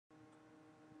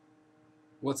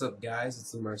What's up, guys?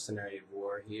 It's the Mercenary of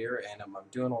War here, and I'm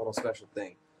doing a little special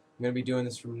thing. I'm going to be doing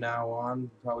this from now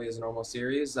on, probably as a normal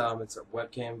series. It's a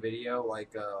webcam video,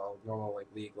 like a normal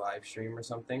League live stream or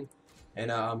something.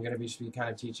 And I'm going to be kind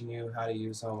of teaching you how to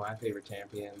use some of my favorite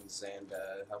champions and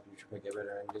help you get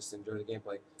better and just enjoy the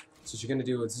gameplay. So what you're going to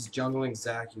do is just jungling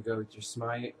Zac. You go with your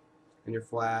smite and your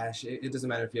flash. It doesn't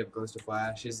matter if you have Ghost or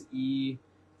Flash. His E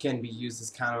can be used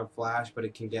as kind of a flash, but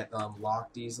it can get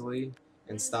locked easily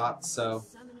and stopped. So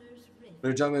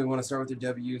for jungler, we want to start with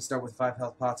your W, start with 5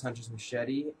 health pots, Hunter's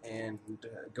Machete, and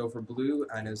go for blue.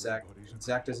 I know Zac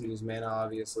doesn't use mana,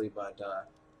 obviously, but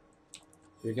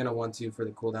you're going to want to for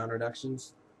the cooldown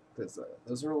reductions, because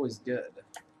those are always good,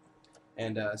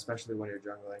 and especially when you're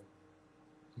jungling.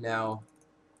 Now,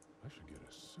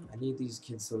 I need these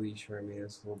kids to leash for me,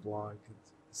 this LeBlanc.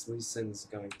 This Lee Sin's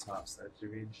going top, so that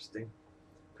should be interesting.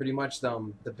 Pretty much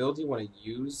the build you want to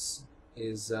use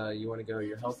is you want to go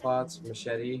your health pots,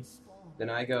 Machete. Then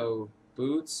I go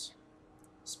boots,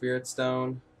 spirit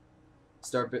stone,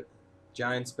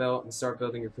 giant's belt, and start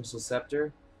building your crystal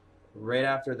scepter. Right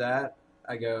after that,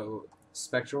 I go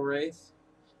spectral wraith,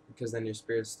 because then your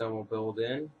spirit stone will build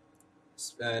in,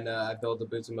 and I build the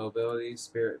boots of mobility,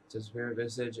 spirit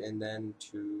visage, and then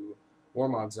to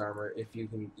Warmog's armor if you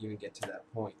can even get to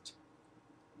that point.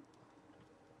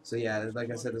 So yeah,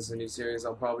 like I said, this is a new series.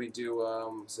 I'll probably do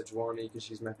Sejuani because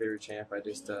she's my favorite champ.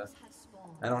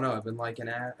 I don't know. I've been liking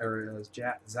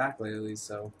Zac lately,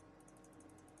 so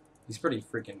he's pretty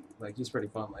freaking he's pretty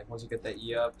fun. Like once you get that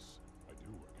E up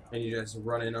and you just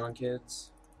run in on kids,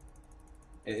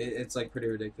 it's like pretty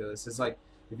ridiculous. It's like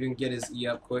if you can get his E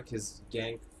up quick, his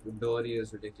gank ability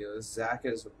is ridiculous. Zac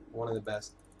is one of the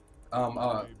best.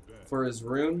 For his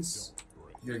runes,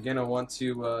 you're gonna want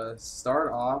to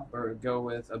start off or go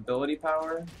with ability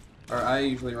power, or I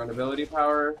usually run ability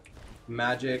power,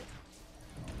 magic.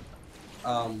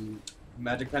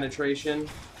 Magic penetration,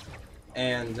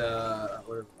 and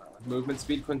movement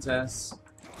speed quintess,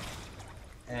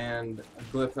 and a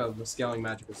glyph of scaling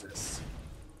magic resist.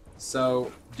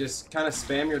 So just kind of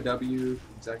spam your W.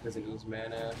 Zac doesn't use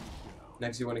mana.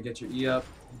 Next, you want to get your E up.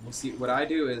 You see, what I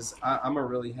do is I'm a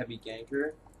really heavy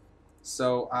ganker,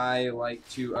 so I like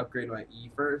to upgrade my E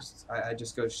first. I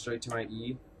just go straight to my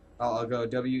E. I'll go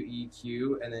W, E,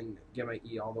 Q, and then get my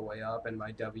E all the way up and my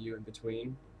W in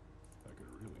between.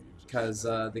 Because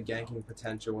the ganking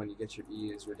potential when you get your E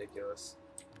is ridiculous.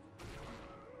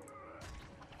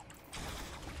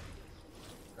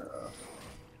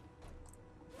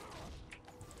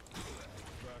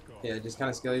 Yeah, just kind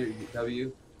of scale your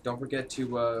W. Don't forget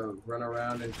to run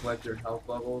around and collect your health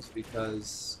levels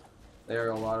because they are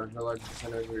a large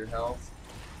percentage of your health.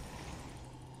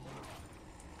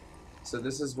 So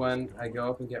this is when I go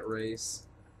up and get race,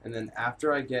 and then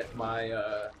after I get my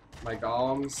my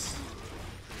golems,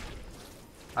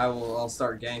 I'll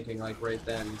start ganking like right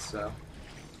then. So,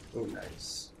 oh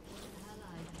nice.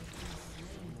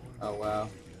 Oh wow,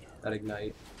 that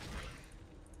ignite.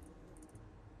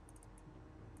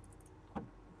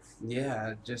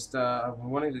 Yeah, just I've been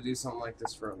wanting to do something like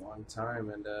this for a long time,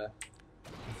 and I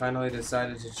finally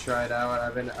decided to try it out.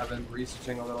 I've been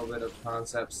researching a little bit of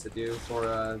concepts to do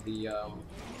for the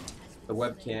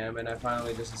webcam, and I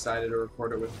finally just decided to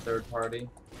record it with a third party.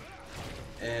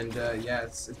 And yeah,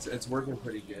 it's working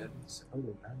pretty good. So, oh,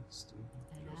 nice, dude.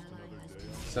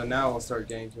 So now I'll start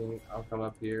ganking. I'll come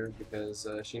up here because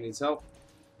she needs help,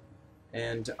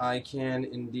 and I can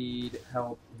indeed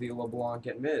help the LeBlanc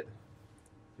at mid.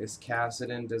 This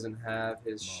Kassadin doesn't have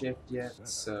his shift yet,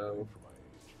 so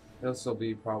this will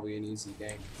be probably an easy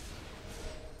gank.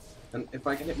 And if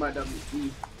I can hit my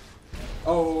WP,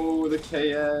 oh, the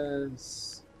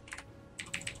KS.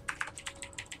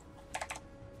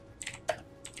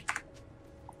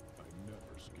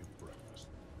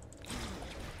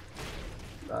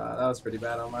 That was pretty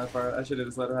bad on my part. I should have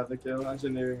just let her have the kill. I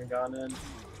shouldn't have even gone in.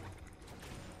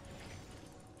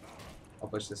 I'll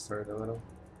push this turret a little.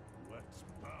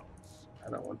 I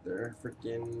don't want their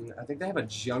freaking... I think they have a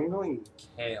jungling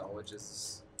Kale, which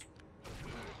is...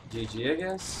 GG, I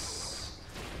guess?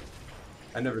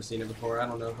 I've never seen it before. I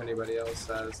don't know if anybody else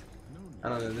has. I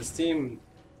don't know. This team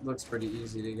looks pretty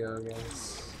easy to go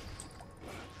against.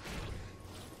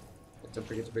 Don't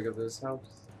forget to pick up this health.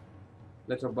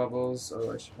 Little bubbles.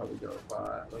 Oh, I should probably go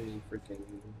bot. Let me freaking...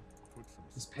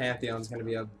 This Pantheon's gonna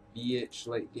be a bitch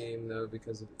late game though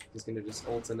because he's gonna just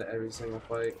ult into every single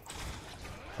fight.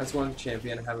 That's one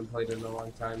champion I haven't played in a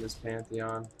long time. Is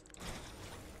Pantheon.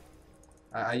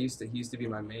 He used to be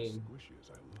my main.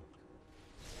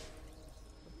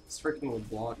 This freaking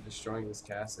LeBlanc destroying this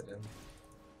Kassadin.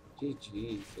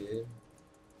 GG, kid.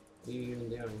 What are you even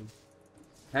doing?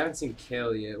 I haven't seen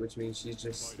Kale yet, which means she's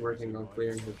just working on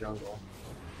clearing her jungle.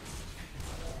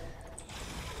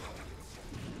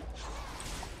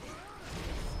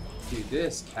 Dude,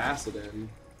 this Kassadin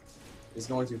is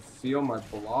going to feel my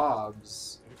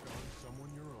blobs.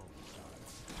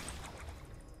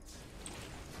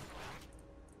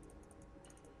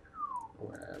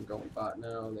 I'm going bot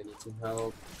now, they need some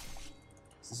help.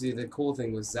 So see, the cool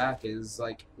thing with Zac is,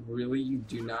 like, really, you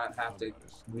do not have to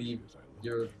leave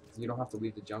you don't have to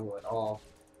leave the jungle at all.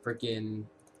 Freaking,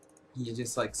 he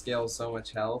just, like, scales so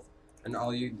much health, and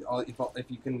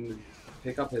if you can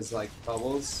pick up his, like,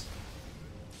 bubbles,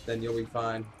 then you'll be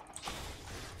fine.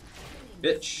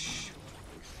 Bitch!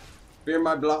 Fear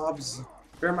my blobs!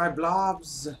 Fear my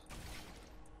blobs!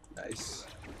 Nice.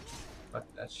 Fuck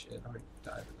that shit, I'm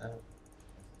diving now.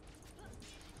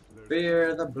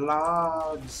 Fear the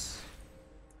blobs!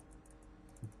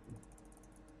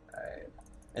 Alright.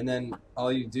 And then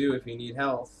all you do if you need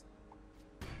health,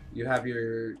 you have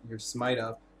your smite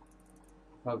up.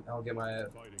 I'll get my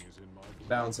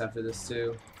bounce after this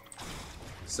too.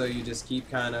 So you just keep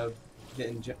kind of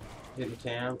hitting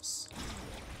camps.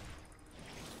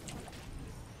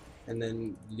 And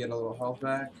then you get a little health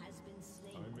back.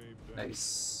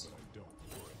 Nice.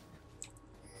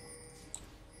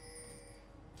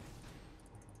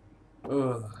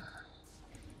 Ugh.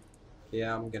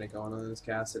 Yeah, I'm gonna go on this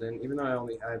Kassadin. Even though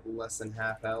I have less than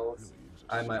half health,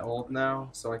 I have my ult now,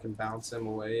 so I can bounce him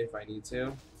away if I need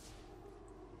to.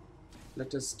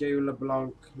 Let us go,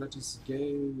 LeBlanc. Let us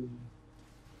go.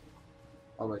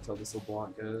 I'll wait till this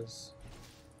LeBlanc goes.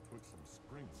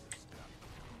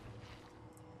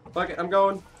 Fuck it, I'm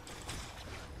going.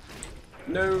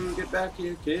 No, get back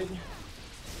here, kid.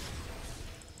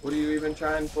 What are you even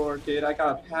trying for, kid? I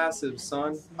got a passive,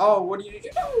 son. Oh, what did you do?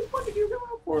 Oh, what did you go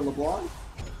out for, LeBlanc?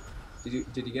 Did you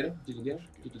get it? Did you get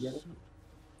it? Did you get it?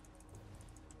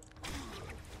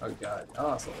 Oh god. Oh,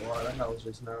 that's a lot of health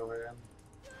just now, man.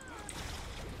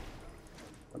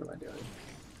 What am I doing?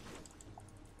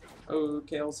 Oh,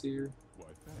 Kale's here.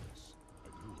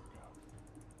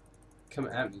 Come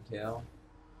at me, Kale.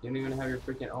 You don't even have your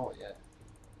freaking ult yet.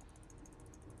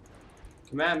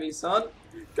 Come at me, son.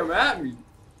 Come at me.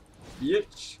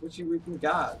 Bitch, what you even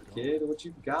got, kid? What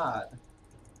you got?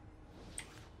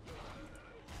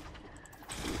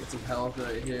 Get some health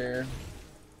right here.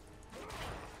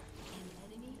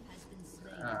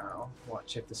 Ow. What?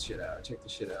 Check this shit out. Check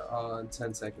this shit out. Oh, in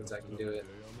 10 seconds I can do it.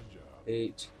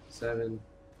 8, 7,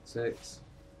 6.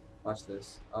 Watch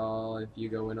this. Oh, if you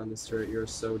go in on this turret, you're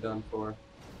so done for.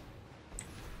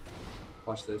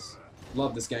 Watch this.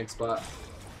 Love this gank spot.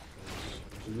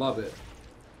 Love it.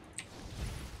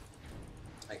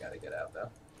 I gotta get out though.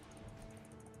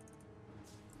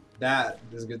 That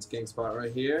is a good gank spot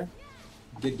right here.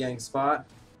 Good gank spot.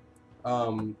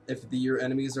 If your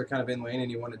enemies are kind of in lane and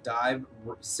you want to dive,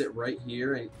 sit right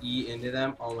here and E into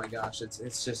them. Oh my gosh, it's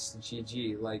just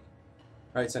GG. Like,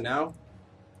 all right, so now,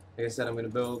 like I said, I'm gonna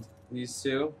build these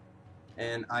two,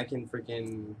 and I can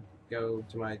freaking go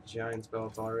to my Giant's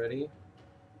belt already,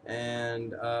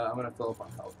 and I'm gonna fill up on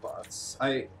health pots.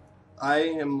 I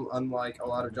am unlike a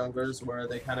lot of junglers where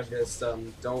they kind of just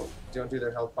don't do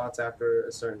their health pots after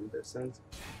a certain distance,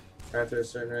 or after a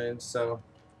certain range. So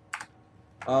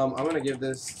I'm gonna give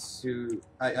this to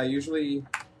I usually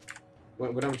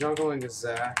when I'm jungling with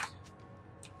Zac.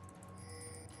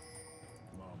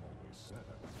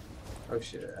 Oh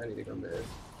shit! I need to go mid.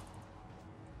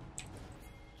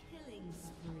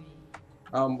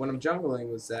 When I'm jungling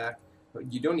with Zac,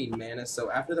 you don't need mana, so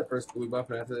after the first blue buff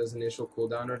and after those initial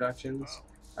cooldown reductions,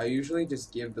 I usually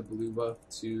just give the blue buff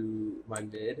to my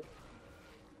mid.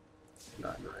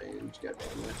 Not in range,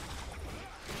 goddammit.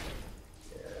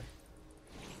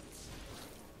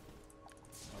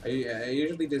 Yeah. I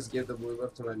usually just give the blue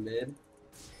buff to my mid.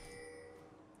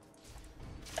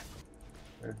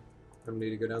 I don't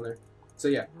need to go down there. So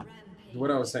yeah,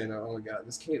 what I was saying though, oh my god,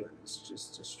 this Caitlyn is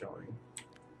just destroying.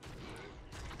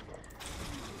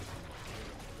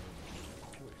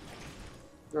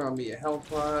 Throw me a health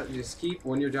pot. Just keep,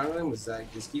 when you're jungling with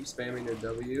Zac, just keep spamming your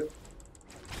W,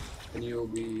 and you'll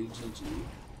be GG.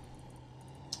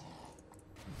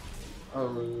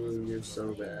 Oh, you're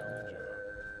so bad,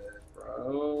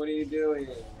 bro. What are you doing?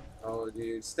 Oh,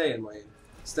 dude, stay in lane.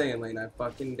 Stay in lane. I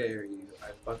fucking dare you.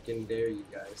 I fucking dare you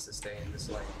guys to stay in this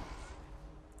lane.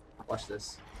 Watch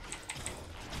this.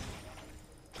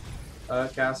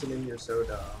 Kassadin, you're so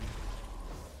dumb.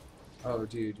 Oh,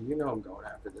 dude, you know I'm going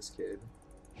after this kid.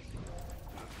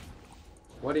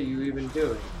 What are you even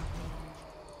doing?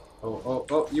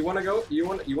 Oh, you wanna go? You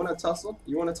wanna tussle?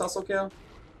 You wanna tussle, Kale?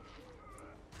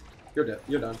 You're dead.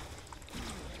 You're done.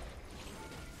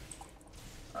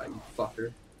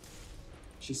 fucker.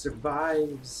 She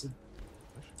survives.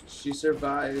 She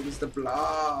survives the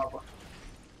blob.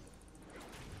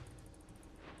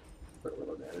 Put a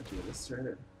little damage into this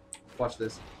turret. Watch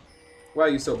this. Why are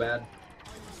you so bad?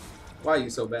 Why are you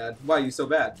so bad? Why are you so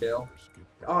bad, Kale?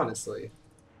 Honestly.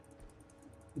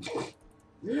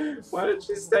 Why did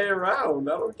she stay around?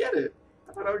 I don't get it.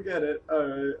 I don't get it.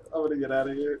 Alright, I'm gonna get out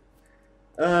of here.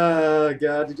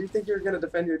 God, did you think you were gonna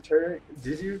defend your turret?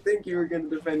 Did you think you were gonna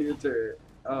defend your turret?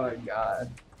 Oh my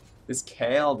god. This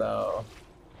Kale, though.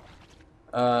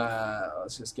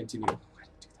 Let's just continue. Why did I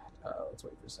do that? Let's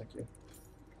wait for a sec here.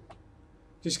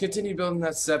 Just continue building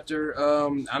that scepter.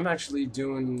 I'm actually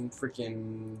doing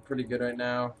freaking pretty good right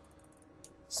now.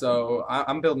 So,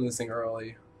 I'm building this thing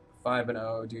early.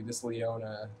 5-0, dude, this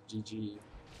Leona, GG.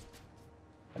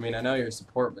 I mean, I know you're a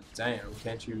support, but damn,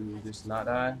 can't you just not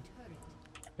die?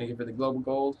 Thank you for the global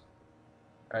gold.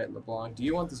 Alright, LeBlanc, do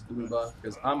you want this blue buff?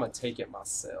 Because I'm going to take it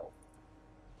myself.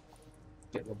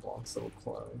 Get LeBlanc's little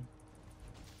clone.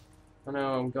 I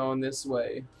know, I'm going this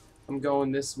way. I'm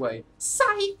going this way.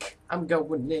 Psych! I'm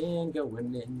going in,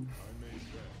 going in.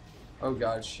 Oh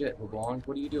god, shit, LeBlanc,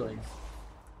 what are you doing?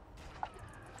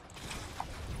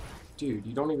 Dude,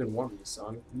 you don't even want me,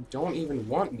 son. You don't even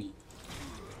want me.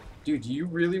 Dude, do you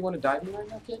really want to dive me right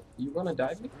now, kid? You want to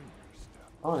dive me?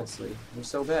 Honestly, you're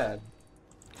so bad.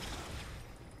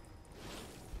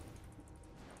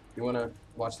 You want to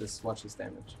watch this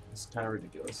damage. It's kind of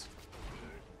ridiculous.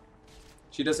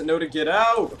 She doesn't know to get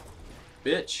out!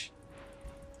 Bitch.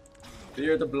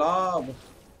 Fear the blob.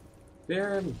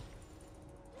 Fear him.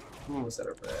 I'm almost at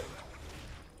her bed.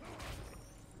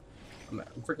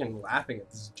 I'm freaking laughing at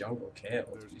this jungle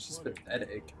Kale. Dude, she's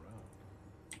pathetic.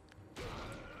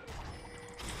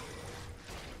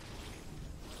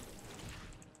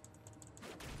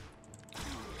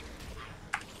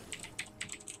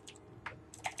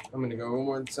 I'm gonna go one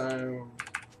more time.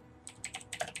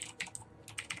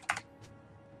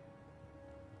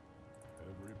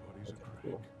 Everybody's a critic.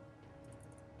 Cool.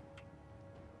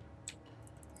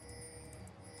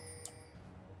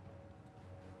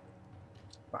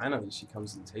 Finally, she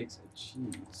comes and takes it.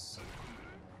 Jeez.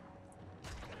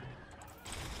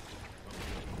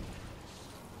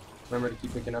 Remember to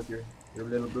keep picking up your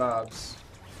little blobs.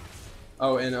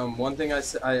 Oh, and one thing I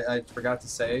forgot to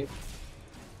say.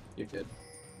 You're good.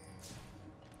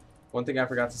 One thing I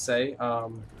forgot to say.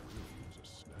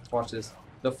 Watch this.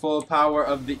 The full power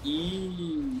of the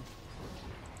E.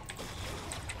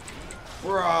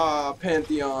 Bruh,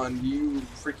 Pantheon, you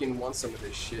freaking want some of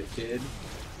this shit, kid.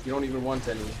 You don't even want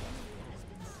any.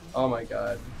 Oh my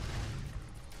god.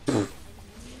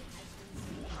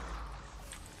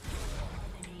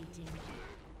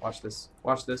 Watch this.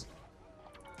 Watch this.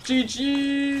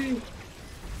 GG!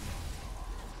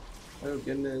 Oh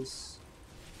goodness.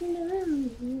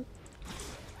 No.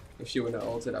 If she wouldn't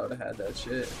have ulted, I would have had that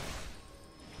shit.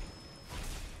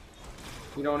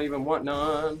 You don't even want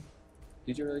none.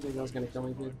 Did you really think that was gonna kill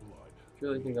me, dude? Did you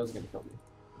really think that was gonna kill me?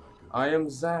 I am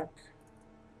Zach,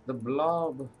 the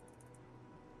blob.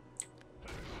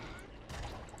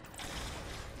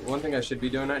 One thing I should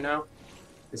be doing right now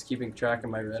is keeping track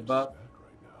of my red buff,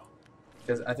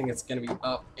 because I think it's gonna be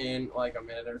up in like a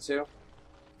minute or two.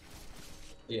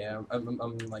 Yeah, I'm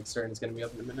like certain it's gonna be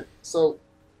up in a minute. So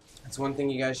that's one thing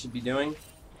you guys should be doing.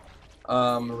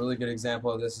 A really good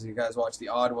example of this is you guys watch the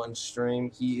Odd One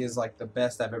stream. He is like the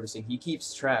best I've ever seen. He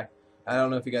keeps track. I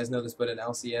don't know if you guys know this, but in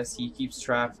LCS he keeps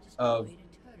track of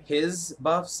his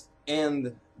buffs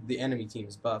and the enemy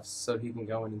team's buffs, so he can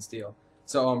go in and steal.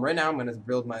 So right now I'm gonna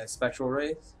build my Spectral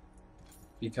Wraith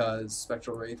because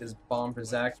Spectral Wraith is bomb for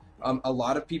Zach. A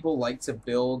lot of people like to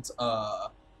build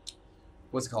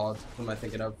what's it called? What am I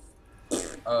thinking of?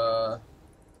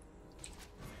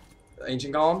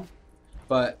 Ancient Golem.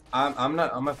 But I'm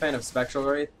a fan of Spectral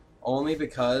Wraith only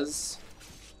because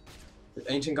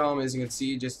Ancient Golem, as you can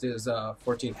see, just is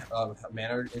 14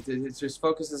 mana. It just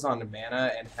focuses on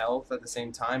mana and health at the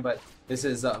same time. But this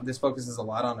focuses a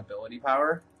lot on ability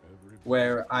power,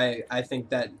 where I think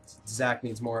that Zach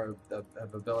needs more of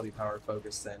ability power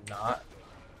focus than not.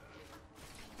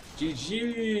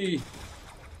 GG.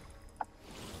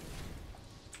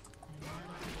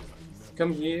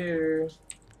 Come here.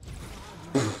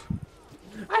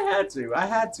 I had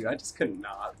to. I just could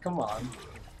not. Come on.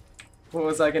 What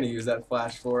was I going to use that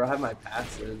flash for? I have my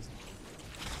passives.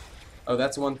 Oh,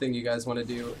 that's one thing you guys want to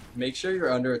do. Make sure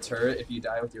you're under a turret if you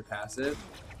die with your passive.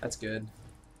 That's good.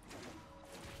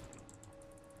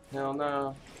 Hell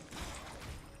no.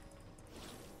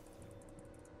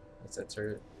 That's that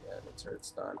turret. Yeah, the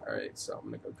turret's done. Alright, so I'm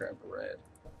going to go grab a red.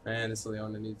 Man, this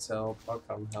Leona needs help. I'll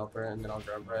come help her and then I'll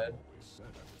grab red.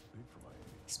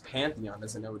 This Pantheon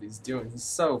doesn't know what he's doing. He's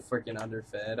so freaking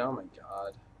underfed. Oh my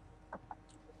god.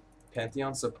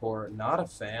 Pantheon support. Not a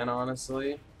fan,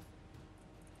 honestly.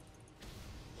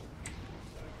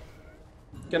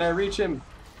 Can I reach him?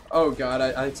 Oh god,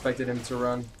 I expected him to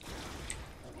run.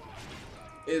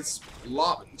 It's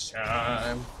lobby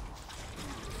time.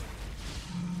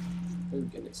 Ooh,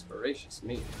 goodness gracious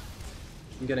me.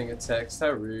 I'm getting a text.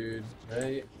 How rude,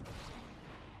 right?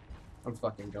 I'm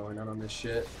fucking going on this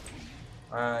shit.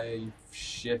 I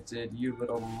shifted, you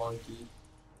little monkey.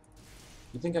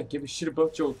 You think I give a shit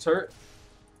about your turret?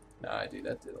 Nah, dude,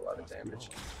 that did a lot of damage.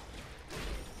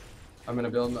 I'm gonna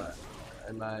build my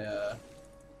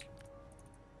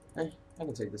I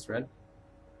can take this red.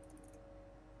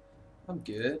 I'm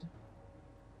good.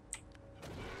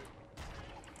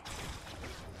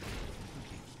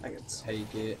 I can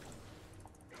take it.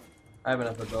 I have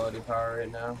enough ability power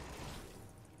right now.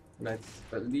 And I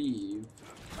believe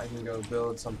I can go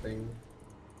build something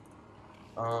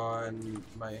on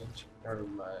my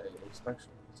inspection.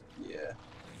 Yeah.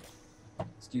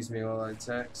 Excuse me while I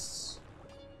text.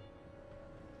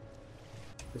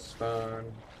 This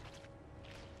phone.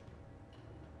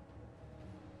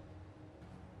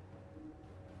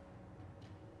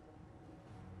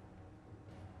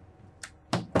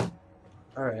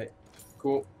 Alright,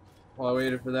 cool. While I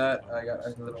waited for that, I got a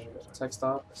little text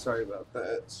off. Sorry about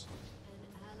that.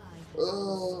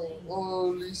 Oh,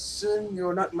 holy sin,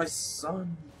 you're not my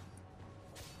son.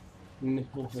 No.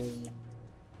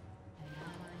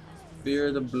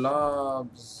 Fear the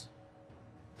blobs.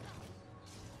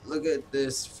 Look at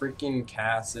this freaking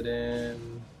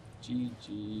Kassadin.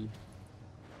 GG.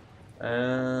 I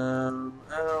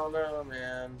don't know,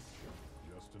 man.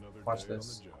 Watch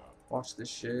this. Watch this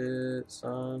shit,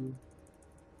 son.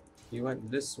 He went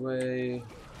this way.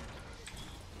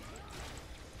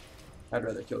 I'd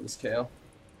rather kill this Kale.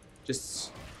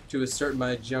 Just to assert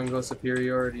my jungle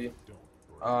superiority.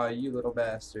 Aw, you little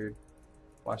bastard.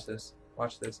 Watch this.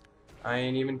 Watch this. I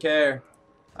ain't even care.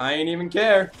 I ain't even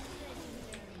care.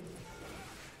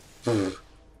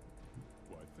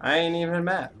 I ain't even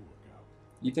mad.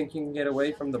 You think you can get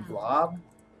away from the blob?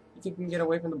 You think you can get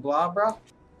away from the blob, bro? I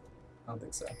don't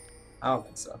think so. I don't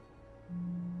think so.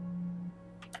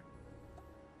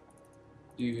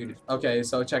 Dude, okay,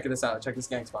 so check this out. Check this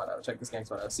gang spot out. Check this gang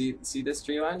spot out. See this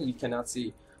tree line? You cannot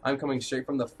see. I'm coming straight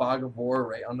from the fog of war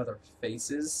right under their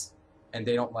faces, and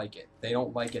they don't like it. They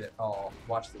don't like it at all.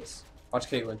 Watch this. Watch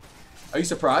Caitlyn. Are you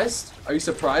surprised? Are you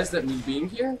surprised at me being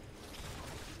here?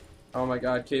 Oh my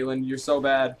god, Caitlyn, you're so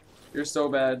bad. You're so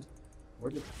bad.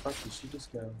 Where the fuck did she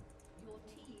just go? Your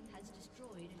team has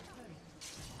destroyed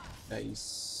a turret.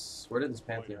 Nice. Where did this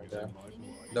Pantheon go?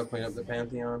 They'll clean up the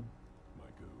Pantheon.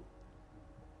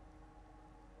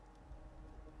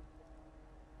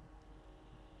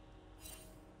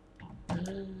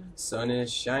 Sun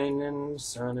is shining,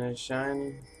 sun is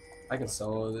shining. I can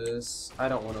solo this. I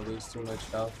don't want to lose too much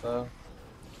health though.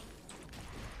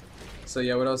 So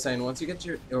yeah, what I was saying, once you get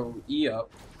your E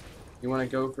up, you want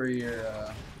to go for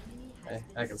your,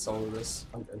 I can solo this.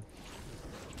 I'm good.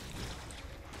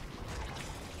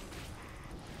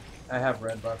 I have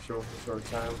red buff for a short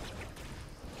time.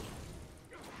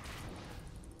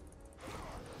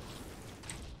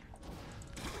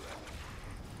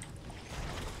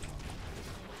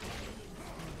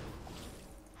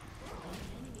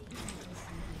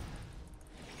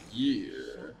 Yeah.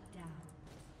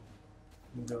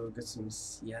 Go get some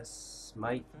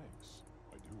smite.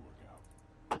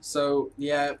 So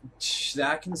yeah,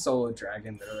 that can solo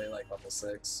dragon literally like level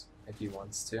 6 if he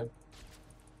wants to.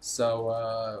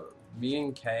 So me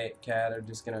and Kat are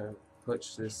just gonna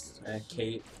push this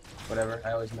Kate, whatever.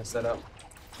 I always mess that up.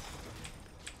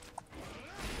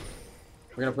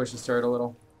 We're gonna push this turret a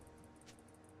little,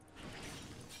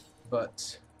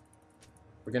 but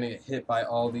we're gonna get hit by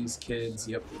all these kids.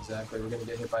 Yep, exactly. We're gonna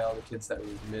get hit by all the kids that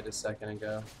we mid a second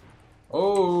ago.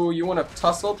 Oh, you want to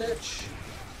tussle, bitch?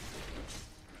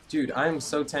 Dude, I am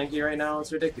so tanky right now.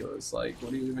 It's ridiculous. Like,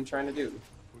 what are you even trying to do?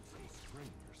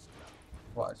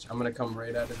 Watch. I'm gonna come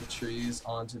right out of the trees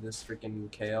onto this freaking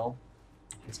Kale.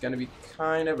 It's gonna be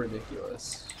kind of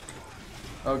ridiculous.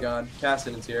 Oh god,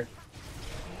 Kassadin's here.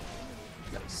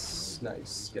 Nice,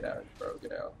 nice. Get out, bro.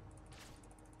 Get out.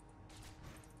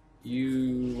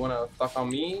 You wanna fuck on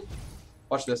me?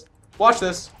 Watch this. Watch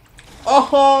this!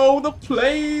 Oh, the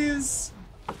plays!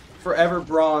 Forever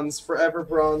bronze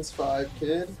 5,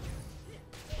 kid.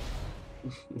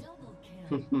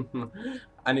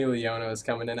 I knew Leona was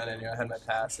coming in and I knew I had my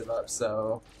passive up,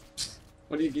 so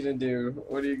what are you gonna do?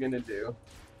 What are you gonna do?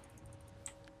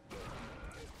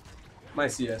 My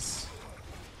CS.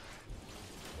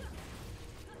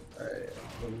 Alright,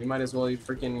 we might as well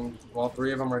freaking, while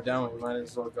 3 of them are down, we might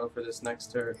as well go for this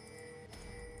next turret.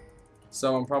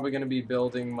 So I'm probably going to be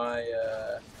building my,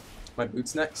 my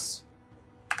boots next.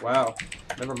 Wow,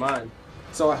 never mind.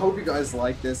 So I hope you guys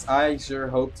like this. I sure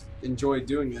enjoyed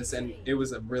doing this, and it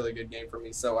was a really good game for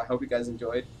me. So I hope you guys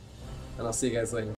enjoyed, and I'll see you guys later.